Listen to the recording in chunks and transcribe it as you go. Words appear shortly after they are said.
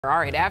All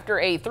right, after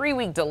a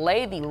 3-week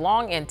delay, the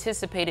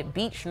long-anticipated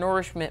beach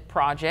nourishment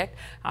project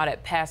out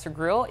at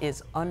Pass-a-Grille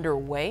is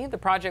underway. The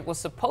project was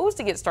supposed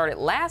to get started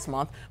last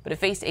month, but it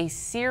faced a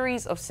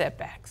series of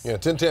setbacks. Yeah,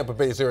 10 Tampa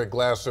Bay's Eric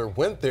Glasser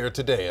went there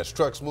today as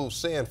trucks moved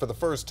sand for the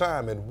first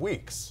time in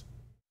weeks.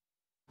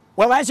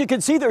 Well, as you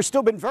can see, there's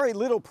still been very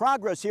little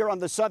progress here on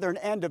the southern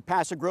end of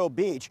Pass-a-Grille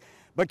Beach.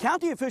 But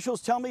county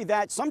officials tell me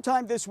that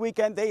sometime this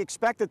weekend they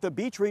expect that the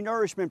beach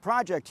renourishment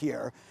project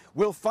here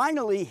will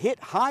finally hit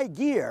high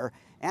gear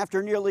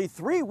after nearly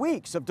 3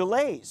 weeks of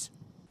delays.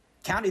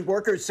 County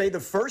workers say the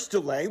first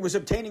delay was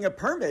obtaining a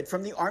permit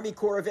from the Army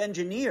Corps of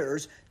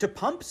Engineers to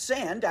pump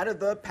sand out of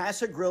the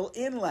Pass-a-Grille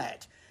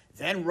inlet.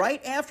 Then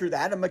right after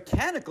that, a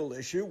mechanical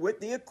issue with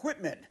the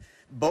equipment.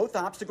 Both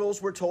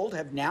obstacles, we're told,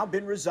 have now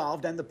been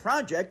resolved and the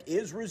project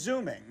is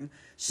resuming.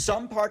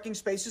 Some parking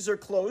spaces are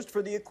closed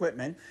for the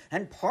equipment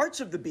and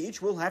parts of the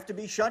beach will have to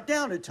be shut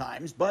down at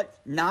times, but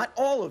not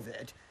all of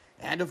it.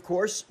 And of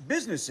course,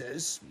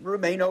 businesses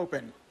remain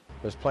open.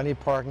 There's plenty of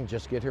parking,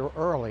 just get here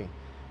early.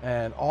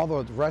 And all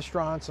the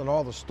restaurants and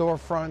all the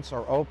storefronts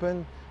are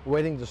open,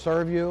 waiting to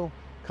serve you.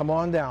 Come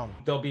on down.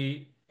 They'll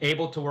be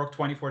able to work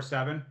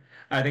 24/7.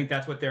 I think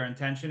that's what their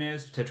intention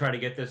is, to try to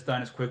get this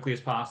done as quickly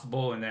as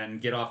possible and then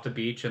get off the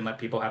beach and let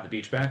people have the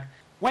beach back.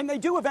 When they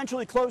do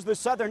eventually close the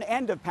southern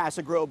end of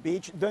Pass-a-Grille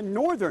Beach, the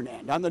northern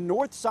end on the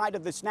north side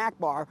of the snack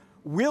bar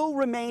will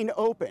remain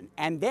open.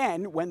 And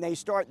then when they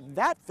start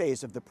that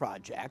phase of the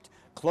project,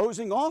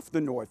 closing off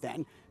the north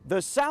end,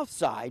 the south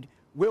side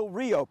will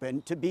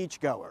reopen to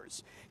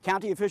beachgoers.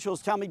 County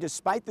officials tell me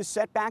despite the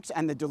setbacks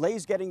and the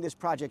delays getting this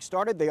project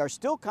started, they are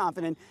still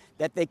confident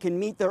that they can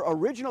meet their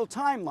original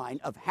timeline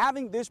of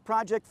having this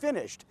project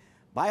finished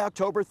by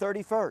October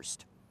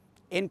 31st.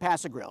 In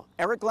Pass-a-Grille,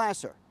 Eric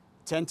Glasser,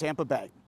 10 Tampa Bay.